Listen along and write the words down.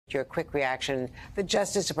Your quick reaction. The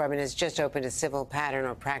Justice Department has just opened a civil pattern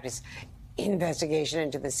or practice investigation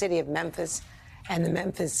into the city of Memphis and the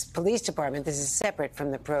Memphis Police Department. This is separate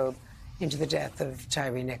from the probe into the death of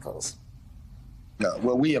Tyre Nichols.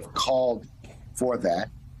 Well, we have called for that,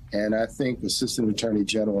 and I think Assistant Attorney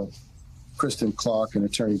General Kristen Clark and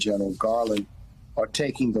Attorney General Garland are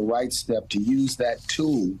taking the right step to use that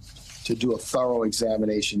tool to do a thorough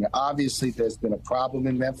examination. Now, obviously, there's been a problem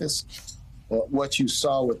in Memphis. What you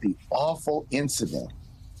saw with the awful incident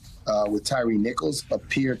with Tyre Nichols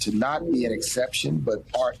appeared to not be an exception, but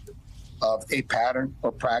part of a pattern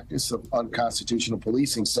or practice of unconstitutional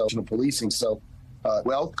policing. So,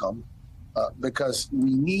 welcome, because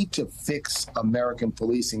we need to fix American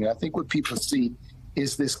policing. And I think what people see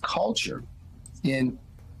is this culture. In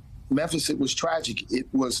Memphis, it was tragic. It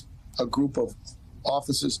was a group of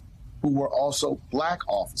officers who were also Black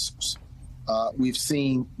officers. We've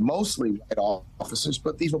seen mostly white officers,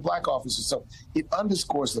 but these were Black officers. So it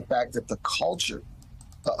underscores the fact that the culture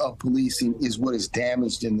of policing is what is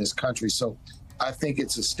damaged in this country. So I think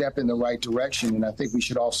it's a step in the right direction, and I think we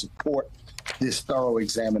should all support this thorough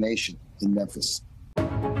examination in Memphis.